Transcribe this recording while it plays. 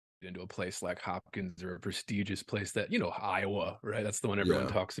into a place like Hopkins or a prestigious place that, Iowa, right? That's the one everyone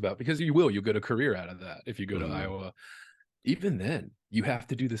Yeah. talks about because you get a career out of that if you go to Hmm. Iowa. Even then, you have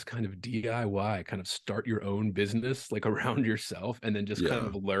to do this kind of DIY, kind of start your own business like around yourself, and then just kind Yeah.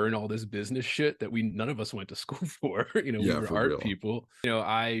 of learn all this business shit that none of us went to school for. We Yeah, were for art real. people.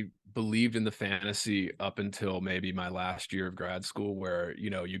 I believed in the fantasy up until maybe my last year of grad school, where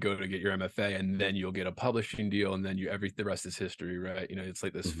you go to get your MFA and then you'll get a publishing deal, and then the rest is history, right? It's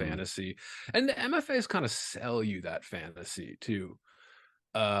like this Hmm. fantasy, and the MFAs kind of sell you that fantasy too.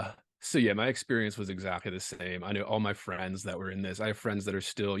 So yeah, my experience was exactly the same. I know all my friends that were in this. I have friends that are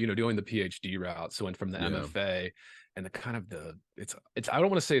still, doing the PhD route. So went from the Yeah. MFA and the kind of it's I don't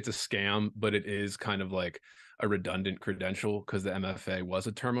want to say it's a scam, but it is kind of like a redundant credential because the MFA was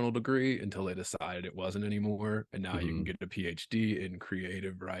a terminal degree until they decided it wasn't anymore. And now you can Hmm. get a PhD in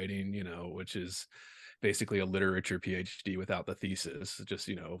creative writing, which is basically a literature PhD without the thesis, just,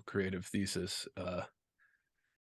 creative thesis.